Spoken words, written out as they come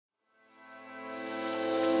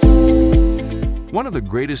One of the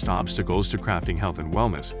greatest obstacles to crafting health and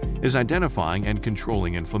wellness is identifying and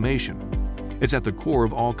controlling inflammation. It's at the core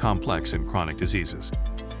of all complex and chronic diseases,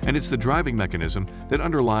 and it's the driving mechanism that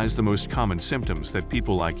underlies the most common symptoms that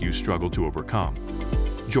people like you struggle to overcome.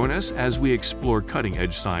 Join us as we explore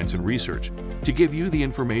cutting-edge science and research to give you the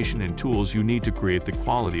information and tools you need to create the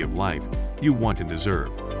quality of life you want and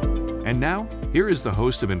deserve. And now, here is the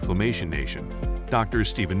host of Inflammation Nation, Dr.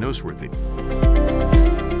 Stephen Noseworthy.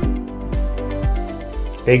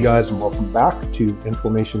 Hey guys, and welcome back to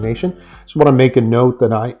Inflammation Nation. So I want to make a note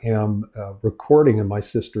that I am recording in my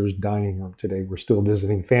sister's dining room today. We're still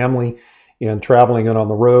visiting family and traveling and on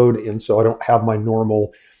the road, and so I don't have my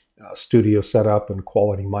normal studio set up and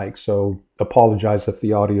quality mic. So apologize if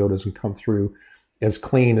the audio doesn't come through as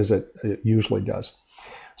clean as it usually does.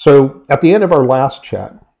 So at the end of our last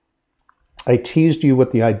chat, I teased you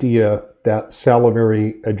with the idea that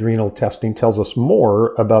salivary adrenal testing tells us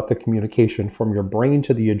more about the communication from your brain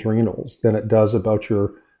to the adrenals than it does about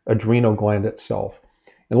your adrenal gland itself.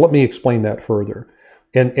 And let me explain that further.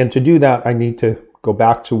 And to do that, I need to go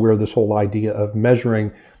back to where this whole idea of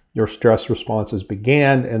measuring your stress responses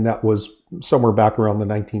began, and that was somewhere back around the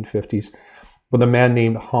 1950s with a man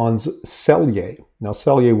named Hans Selye. Now,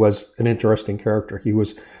 Selye was an interesting character. He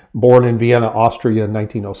was born in Vienna, Austria in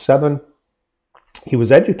 1907. He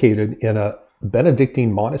was educated in a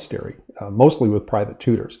Benedictine monastery, mostly with private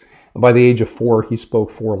tutors. And by the age of 4, he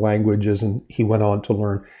spoke 4 languages, and he went on to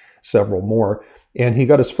learn several more. And he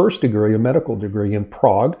got his first degree, a medical degree, in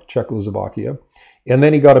Prague, Czechoslovakia. And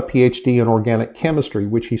then he got a PhD in organic chemistry,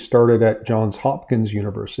 which he started at Johns Hopkins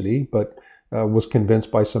University, but was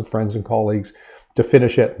convinced by some friends and colleagues to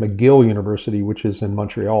finish at McGill University, which is in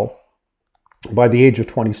Montreal. By the age of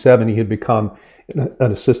 27, he had become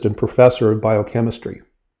an assistant professor of biochemistry.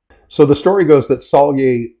 So the story goes that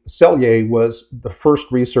Selye was the first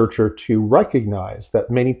researcher to recognize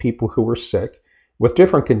that many people who were sick with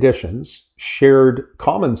different conditions shared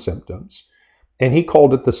common symptoms, and he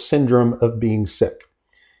called it the syndrome of being sick.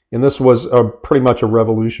 And this was pretty much a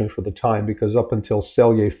revolution for the time, because up until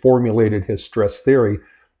Selye formulated his stress theory,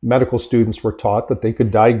 medical students were taught that they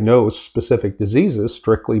could diagnose specific diseases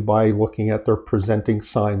strictly by looking at their presenting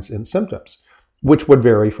signs and symptoms, which would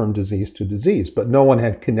vary from disease to disease. But no one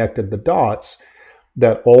had connected the dots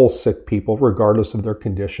that all sick people, regardless of their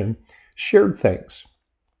condition, shared things.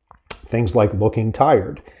 Things like looking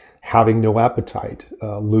tired, having no appetite,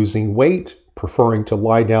 losing weight, preferring to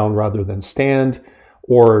lie down rather than stand,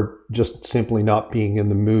 or just simply not being in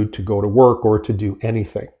the mood to go to work or to do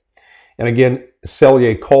anything. And again,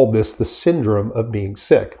 Selye called this the syndrome of being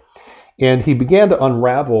sick. And he began to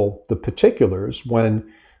unravel the particulars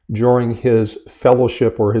when, during his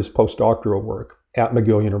fellowship or his postdoctoral work at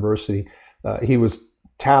McGill University, he was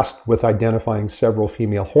tasked with identifying several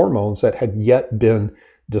female hormones that had yet been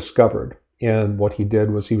discovered. And what he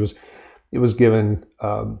did was he was given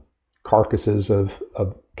carcasses of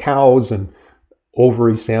cows and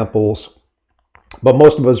ovary samples. But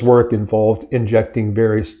most of his work involved injecting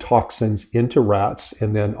various toxins into rats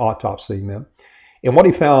and then autopsying them. And what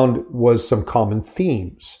he found was some common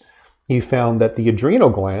themes. He found that the adrenal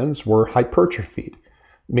glands were hypertrophied,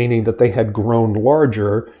 meaning that they had grown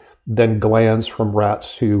larger than glands from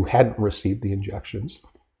rats who hadn't received the injections.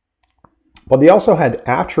 But they also had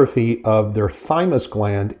atrophy of their thymus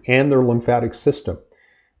gland and their lymphatic system,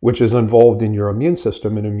 which is involved in your immune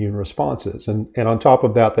system and immune responses. And on top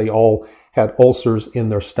of that, they all had ulcers in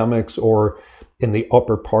their stomachs or in the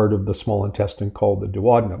upper part of the small intestine called the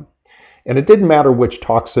duodenum. And it didn't matter which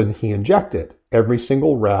toxin he injected. Every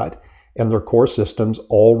single rat and their core systems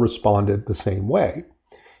all responded the same way.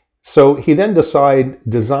 So he then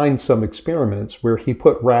designed some experiments where he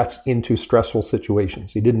put rats into stressful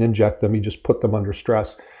situations. He didn't inject them, he just put them under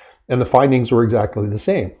stress. And the findings were exactly the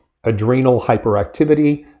same. Adrenal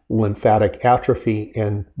hyperactivity, lymphatic atrophy,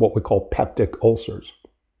 and what we call peptic ulcers.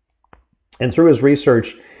 And through his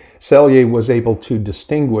research, Selye was able to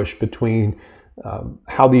distinguish between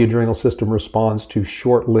how the adrenal system responds to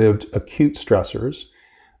short-lived acute stressors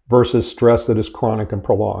versus stress that is chronic and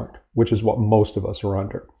prolonged, which is what most of us are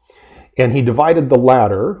under. And he divided the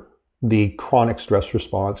latter, the chronic stress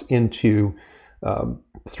response, into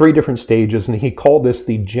 3 different stages, and he called this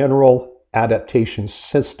the general adaptation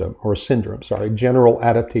general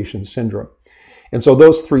adaptation syndrome. And so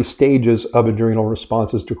those 3 stages of adrenal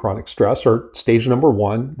responses to chronic stress are stage number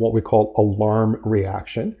 1, what we call alarm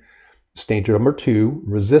reaction, stage number 2,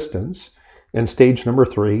 resistance, and stage number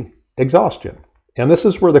 3, exhaustion. And this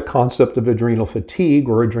is where the concept of adrenal fatigue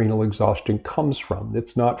or adrenal exhaustion comes from.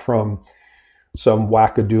 It's not from some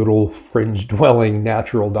wackadoodle, fringe-dwelling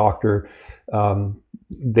natural doctor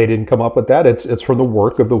they didn't come up with that. It's from the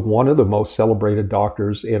work of one of the most celebrated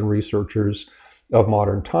doctors and researchers of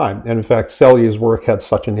modern time. And in fact, Selye's work had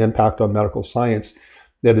such an impact on medical science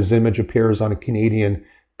that his image appears on a Canadian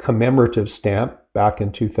commemorative stamp back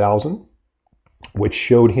in 2000, which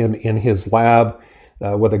showed him in his lab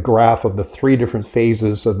with a graph of the 3 different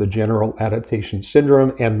phases of the general adaptation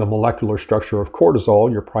syndrome and the molecular structure of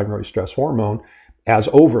cortisol, your primary stress hormone, as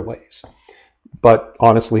overlays. But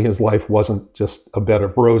honestly, his life wasn't just a bed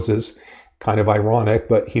of roses, kind of ironic,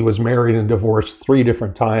 but he was married and divorced 3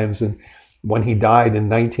 different times. And when he died in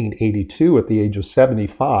 1982 at the age of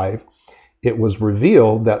 75, it was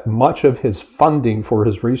revealed that much of his funding for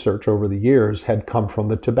his research over the years had come from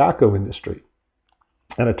the tobacco industry.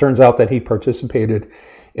 And it turns out that he participated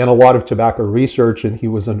in a lot of tobacco research, and he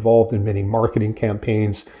was involved in many marketing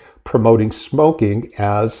campaigns promoting smoking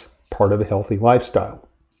as part of a healthy lifestyle.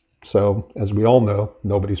 So, as we all know,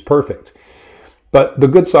 nobody's perfect. But the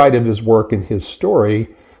good side of his work and his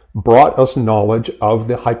story brought us knowledge of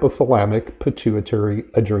the hypothalamic pituitary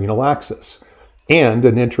adrenal axis and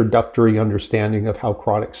an introductory understanding of how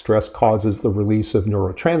chronic stress causes the release of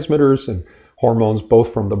neurotransmitters and hormones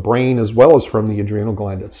both from the brain as well as from the adrenal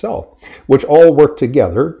gland itself, which all work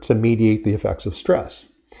together to mediate the effects of stress.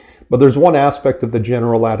 But there's one aspect of the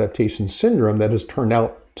general adaptation syndrome that has turned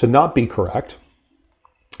out to not be correct,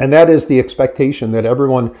 and that is the expectation that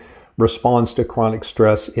everyone responds to chronic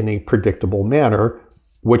stress in a predictable manner,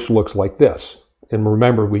 which looks like this. And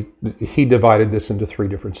remember, he divided this into 3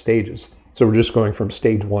 different stages. So we're just going from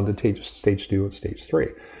stage 1 to stage 2 and stage 3.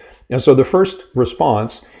 And so the first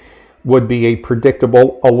response would be a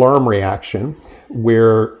predictable alarm reaction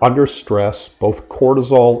where under stress, both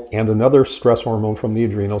cortisol and another stress hormone from the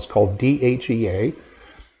adrenals called DHEA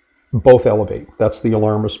both elevate. That's the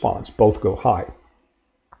alarm response. Both go high.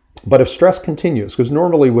 But if stress continues, because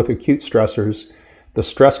normally with acute stressors, the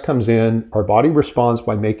stress comes in, our body responds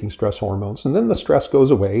by making stress hormones, and then the stress goes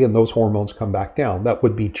away and those hormones come back down. That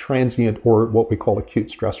would be transient or what we call acute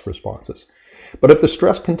stress responses. But if the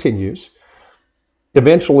stress continues,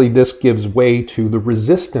 eventually this gives way to the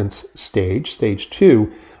resistance stage, stage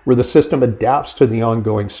 2, where the system adapts to the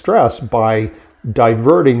ongoing stress by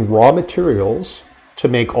diverting raw materials to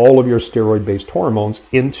make all of your steroid-based hormones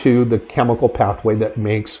into the chemical pathway that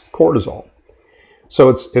makes cortisol. So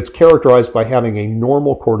it's characterized by having a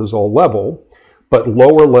normal cortisol level, but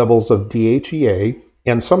lower levels of DHEA,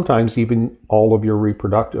 and sometimes even all of your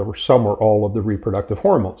reproductive, or some or all of the reproductive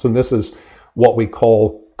hormones. And this is what we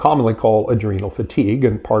commonly call adrenal fatigue,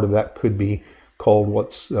 and part of that could be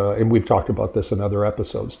called and we've talked about this in other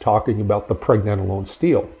episodes, talking about the pregnenolone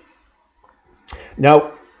steal.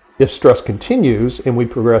 Now, if stress continues and we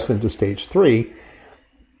progress into stage 3,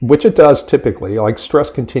 which it does typically, like stress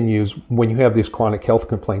continues when you have these chronic health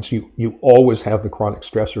complaints, you always have the chronic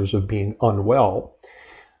stressors of being unwell.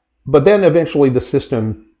 But then eventually the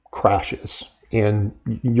system crashes and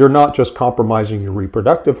you're not just compromising your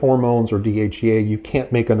reproductive hormones or DHEA, you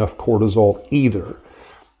can't make enough cortisol either.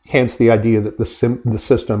 Hence the idea that the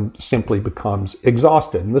system simply becomes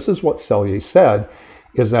exhausted. And this is what Selye said,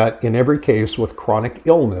 is that in every case with chronic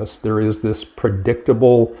illness, there is this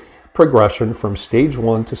predictable progression from stage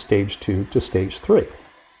 1 to stage 2 to stage 3.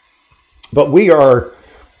 But we are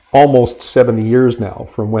almost 70 years now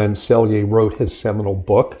from when Selye wrote his seminal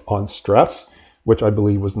book on stress, which I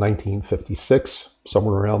believe was 1956,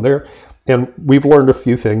 somewhere around there. And we've learned a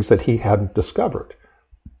few things that he hadn't discovered,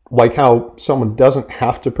 like how someone doesn't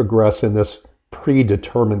have to progress in this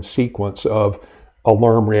predetermined sequence of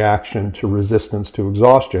alarm reaction to resistance to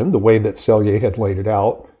exhaustion, the way that Selye had laid it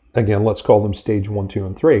out. Again, let's call them stage 1, 2,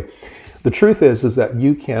 and 3. The truth is that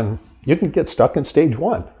you can get stuck in stage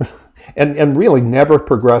 1 and really never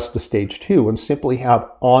progress to stage 2 and simply have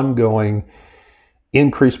ongoing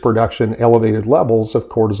increased production, elevated levels of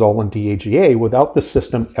cortisol and DHEA without the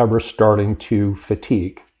system ever starting to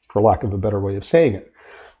fatigue, for lack of a better way of saying it.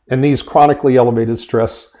 And these chronically elevated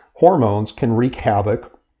stress hormones can wreak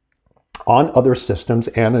havoc on other systems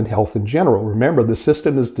and in health in general. Remember, the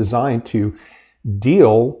system is designed to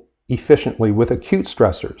deal efficiently with acute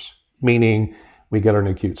stressors, meaning we get an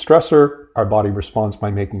acute stressor, our body responds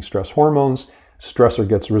by making stress hormones, stressor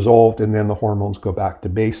gets resolved, and then the hormones go back to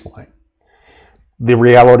baseline. The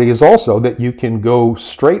reality is also that you can go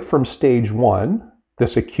straight from stage 1,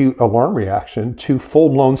 this acute alarm reaction, to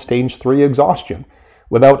full-blown stage 3 exhaustion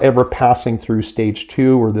without ever passing through stage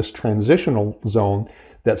 2 or this transitional zone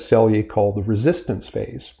that Selye called the resistance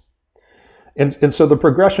phase. And so the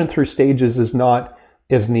progression through stages is not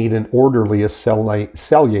as neat and orderly as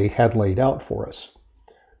Selye had laid out for us.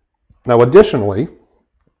 Now, additionally,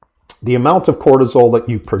 The amount of cortisol that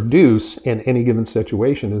you produce in any given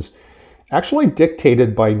situation is actually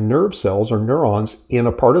dictated by nerve cells or neurons in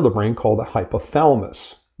a part of the brain called the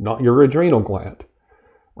hypothalamus, not your adrenal gland,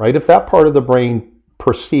 right? If that part of the brain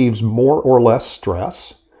perceives more or less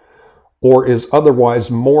stress or is otherwise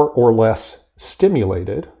more or less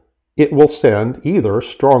stimulated, it will send either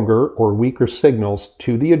stronger or weaker signals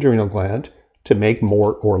to the adrenal gland to make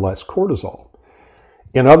more or less cortisol.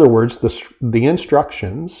 In other words, the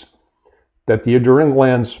instructions that the adrenal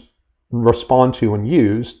glands respond to and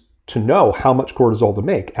use to know how much cortisol to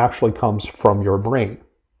make actually comes from your brain.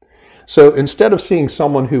 So instead of seeing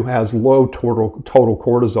someone who has low total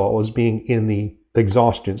cortisol as being in the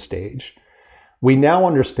exhaustion stage, we now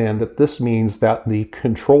understand that this means that the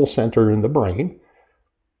control center in the brain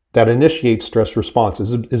that initiates stress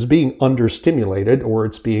responses is being understimulated, or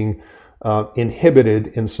it's being inhibited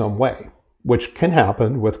in some way, which can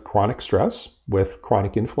happen with chronic stress, with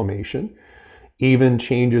chronic inflammation, even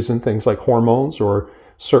changes in things like hormones or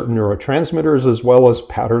certain neurotransmitters, as well as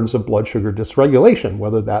patterns of blood sugar dysregulation,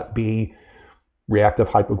 whether that be reactive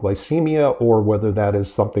hypoglycemia or whether that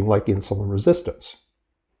is something like insulin resistance.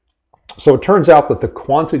 So it turns out that the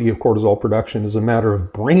quantity of cortisol production is a matter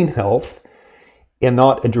of brain health and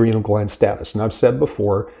not adrenal gland status. And I've said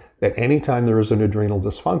before that anytime there is an adrenal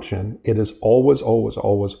dysfunction, it is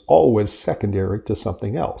always secondary to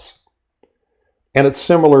something else. And it's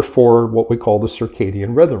similar for what we call the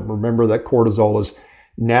circadian rhythm. Remember that cortisol is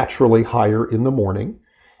naturally higher in the morning,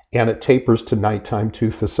 and it tapers to nighttime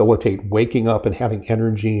to facilitate waking up and having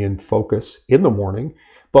energy and focus in the morning,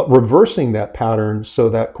 but reversing that pattern so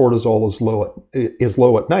that cortisol is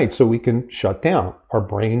low at night so we can shut down. Our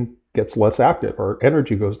brain gets less active, our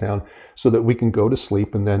energy goes down so that we can go to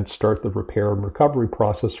sleep and then start the repair and recovery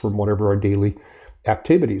process from whatever our daily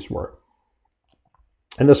activities were.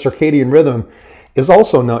 And the circadian rhythm is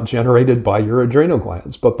also not generated by your adrenal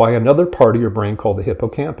glands, but by another part of your brain called the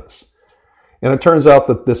hippocampus. And it turns out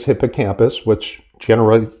that this hippocampus, which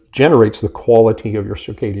generates the quality of your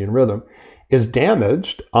circadian rhythm, is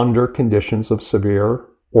damaged under conditions of severe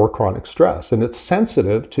or chronic stress. And it's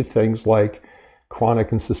sensitive to things like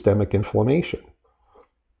chronic and systemic inflammation.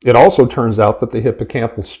 It also turns out that the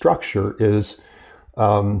hippocampal structure is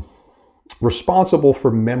responsible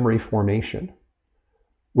for memory formation,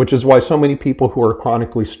 which is why so many people who are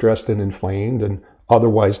chronically stressed and inflamed and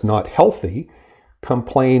otherwise not healthy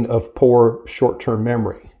complain of poor short-term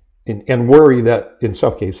memory and worry that in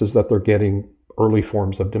some cases that they're getting early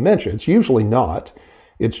forms of dementia. It's usually not.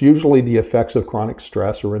 It's usually the effects of chronic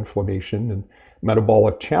stress or inflammation and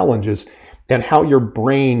metabolic challenges and how your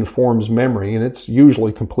brain forms memory, and it's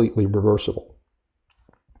usually completely reversible.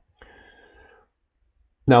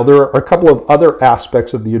 Now, there are a couple of other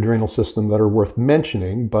aspects of the adrenal system that are worth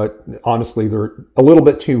mentioning, but honestly, they're a little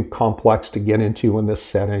bit too complex to get into in this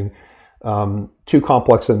setting, too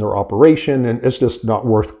complex in their operation, and it's just not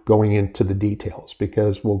worth going into the details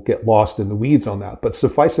because we'll get lost in the weeds on that. But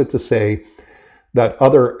suffice it to say that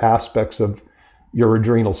other aspects of your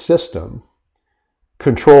adrenal system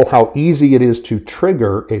control how easy it is to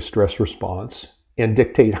trigger a stress response and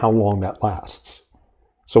dictate how long that lasts.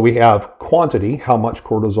 So we have quantity, how much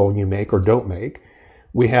cortisol you make or don't make.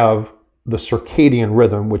 We have the circadian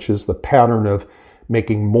rhythm, which is the pattern of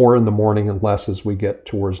making more in the morning and less as we get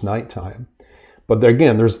towards nighttime. But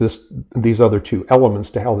again, there's these other two elements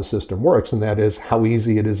to how the system works, and that is how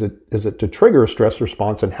easy is it to trigger a stress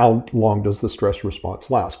response and how long does the stress response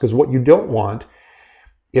last? Because what you don't want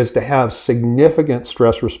is to have significant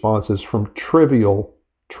stress responses from trivial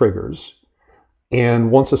triggers. And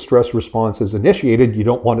once a stress response is initiated, you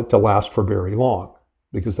don't want it to last for very long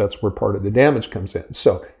because that's where part of the damage comes in.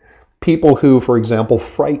 So people who, for example,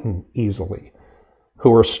 frighten easily,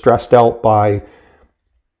 who are stressed out by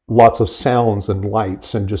lots of sounds and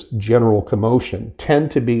lights and just general commotion,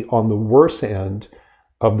 tend to be on the worse end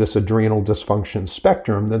of this adrenal dysfunction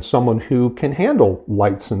spectrum than someone who can handle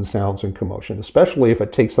lights and sounds and commotion, especially if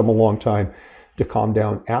it takes them a long time to calm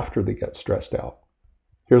down after they get stressed out.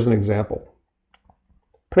 Here's an example.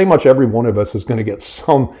 Pretty much every one of us is going to get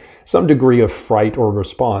some degree of fright or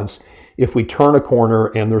response if we turn a corner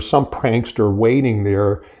and there's some prankster waiting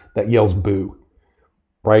there that yells boo,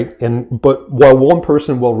 right? But while one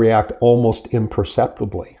person will react almost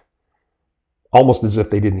imperceptibly, almost as if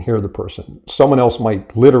they didn't hear the person, someone else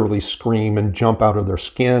might literally scream and jump out of their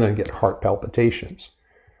skin and get heart palpitations.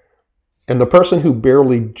 And the person who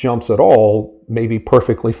barely jumps at all may be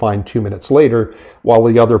perfectly fine 2 minutes later, while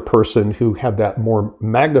the other person who had that more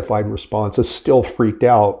magnified response is still freaked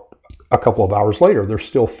out a couple of hours later. They're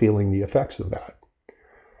still feeling the effects of that.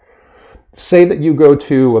 Say that you go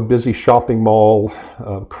to a busy shopping mall.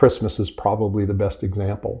 Christmas is probably the best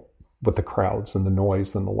example with the crowds and the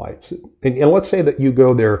noise and the lights. And let's say that you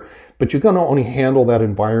go there, but you're going to only handle that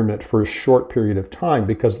environment for a short period of time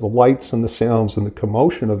because the lights and the sounds and the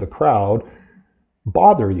commotion of the crowd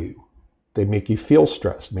bother you. They make you feel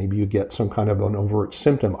stressed. Maybe you get some kind of an overt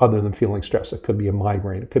symptom other than feeling stressed. It could be a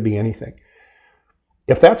migraine. It could be anything.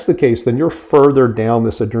 If that's the case, then you're further down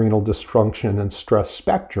this adrenal dysfunction and stress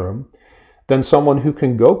spectrum than someone who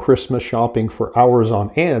can go Christmas shopping for hours on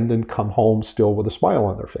end and come home still with a smile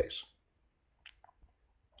on their face.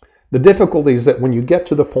 The difficulty is that when you get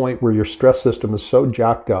to the point where your stress system is so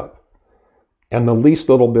jacked up and the least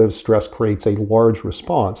little bit of stress creates a large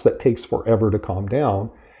response that takes forever to calm down,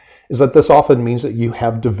 is that this often means that you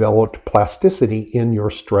have developed plasticity in your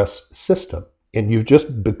stress system and you've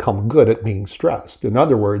just become good at being stressed. In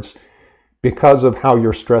other words, because of how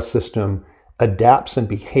your stress system adapts and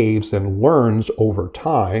behaves and learns over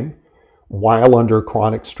time while under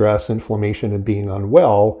chronic stress, inflammation, and being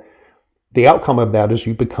unwell, the outcome of that is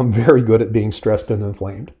you become very good at being stressed and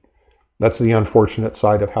inflamed. That's the unfortunate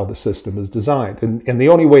side of how the system is designed. And the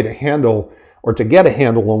only way to handle or to get a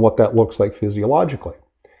handle on what that looks like physiologically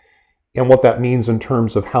and what that means in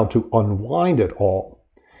terms of how to unwind it all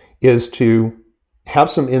is to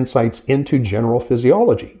have some insights into general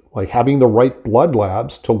physiology, like having the right blood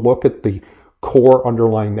labs to look at the core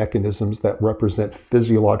underlying mechanisms that represent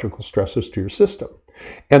physiological stressors to your system.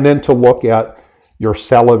 And then to look at your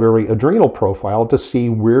salivary adrenal profile to see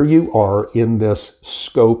where you are in this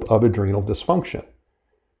scope of adrenal dysfunction.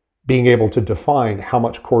 Being able to define how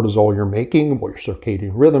much cortisol you're making, what your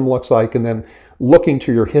circadian rhythm looks like, and then looking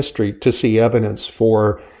to your history to see evidence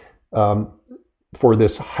for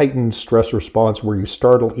this heightened stress response where you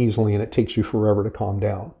startle easily and it takes you forever to calm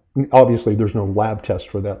down. Obviously, there's no lab test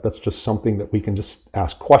for that. That's just something that we can just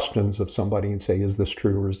ask questions of somebody and say, is this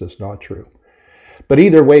true or is this not true? But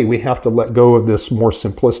either way, we have to let go of this more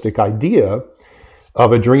simplistic idea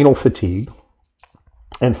of adrenal fatigue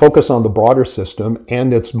and focus on the broader system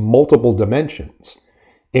and its multiple dimensions,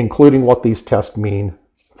 including what these tests mean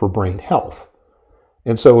for brain health.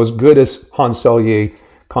 And so as good as Hans Selye's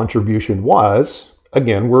contribution was,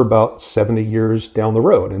 again, we're about 70 years down the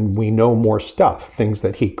road and we know more stuff, things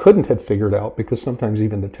that he couldn't have figured out because sometimes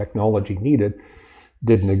even the technology needed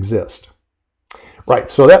didn't exist.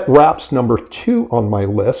 Right, so that wraps number 2 on my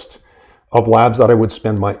list of labs that I would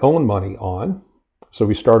spend my own money on. So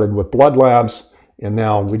we started with blood labs and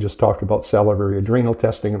now we just talked about salivary adrenal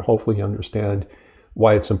testing, and hopefully you understand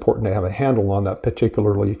why it's important to have a handle on that,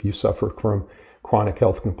 particularly if you suffer from chronic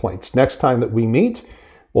health complaints. Next time that we meet,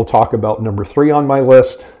 we'll talk about number 3 on my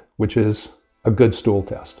list, which is a good stool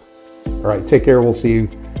test. All right, take care. We'll see you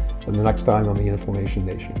the next time on the Inflammation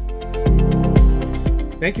Nation.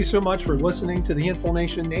 Thank you so much for listening to the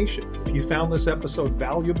Inflammation Nation. If you found this episode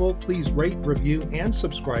valuable, please rate, review, and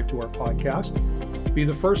subscribe to our podcast. Be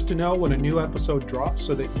the first to know when a new episode drops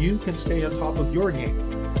so that you can stay on top of your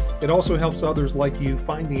game. It also helps others like you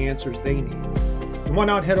find the answers they need. And why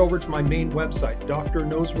not head over to my main website,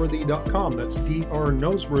 drnoseworthy.com, that's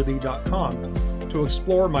drnoseworthy.com, to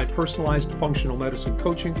explore my personalized functional medicine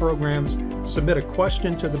coaching programs, submit a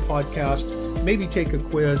question to the podcast, maybe take a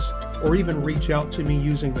quiz, or even reach out to me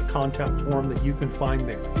using the contact form that you can find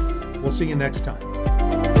there. We'll see you next time.